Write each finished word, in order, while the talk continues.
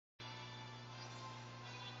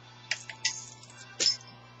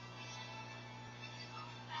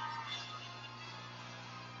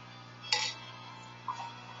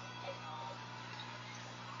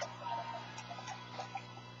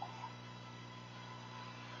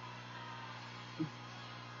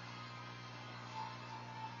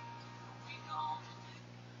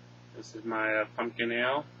This is my pumpkin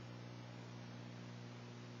ale.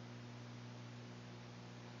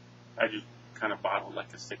 I just kind of bottled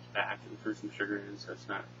like a 6-pack and threw some sugar in, so it's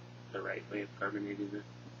not the right way of carbonating it.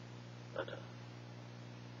 But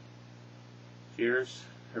cheers,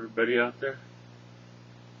 everybody out there.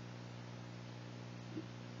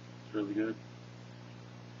 It's really good.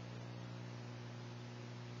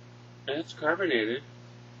 And it's carbonated,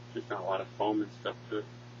 just not a lot of foam and stuff to it.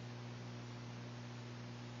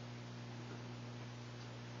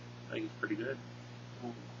 I think it's pretty good.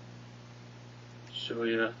 Show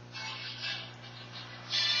you.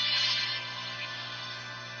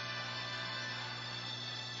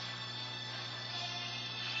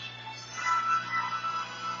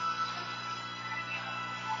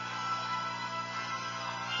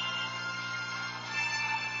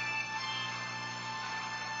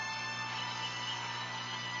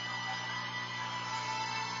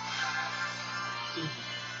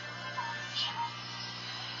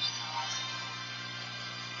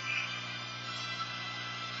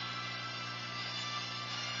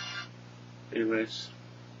 Anyways,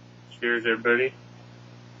 cheers everybody.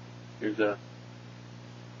 Here's a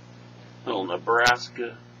little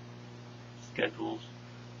Nebraska schedules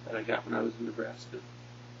that I got when I was in Nebraska.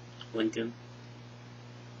 Lincoln.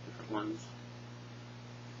 Different ones.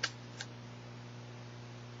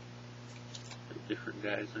 Different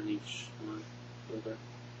guys on each one.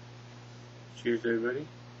 Cheers everybody.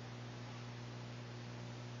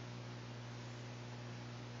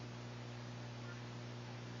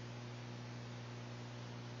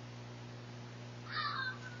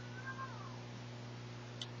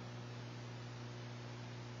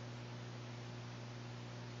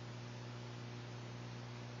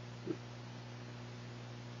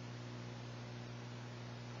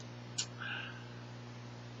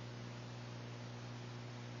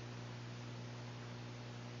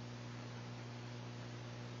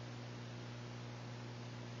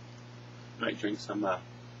 Might drink some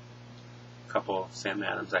couple Sam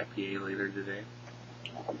Adams IPA later today.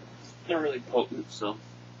 They're really potent, so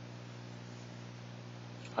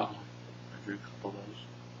I drink a couple of those.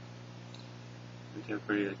 And to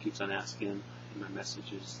everybody that keeps on asking in my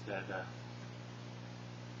messages that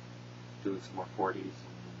doing some more 40s and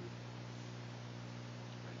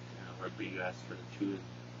rugby, you asked for the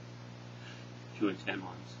 2 and 10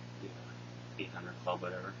 ones, the 800 Club,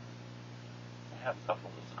 whatever. I have a couple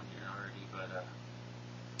of those on here already, but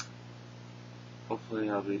hopefully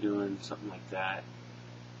I'll be doing something like that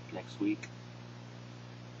next week.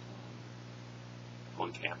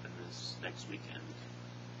 Going camping this next weekend.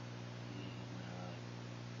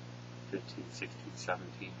 15th, 16th,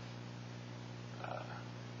 17th. I'm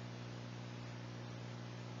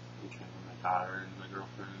camping with my daughter and my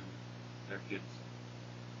girlfriend and their kids.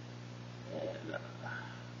 And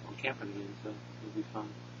I'm camping again, so it'll be fun.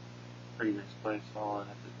 Pretty nice place. I'll have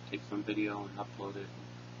to take some video and upload it.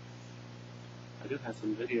 I do have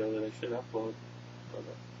some video that I should upload, but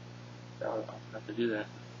I'll have to do that.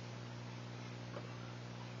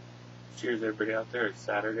 Cheers everybody out there. It's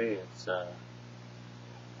Saturday. It's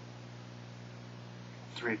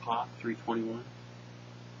 3 o'clock, 3:21.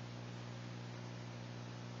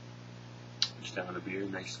 Just having a beer.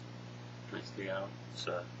 Nice day out. It's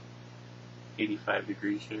 85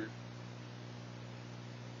 degrees here.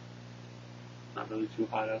 Not really too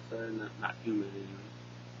hot outside, not humid anyway.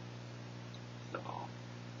 So,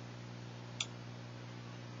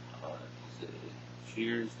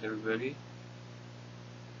 cheers to everybody.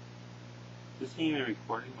 This ain't even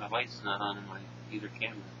recording. My light's not on in my either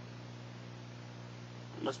camera.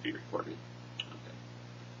 It must be recording.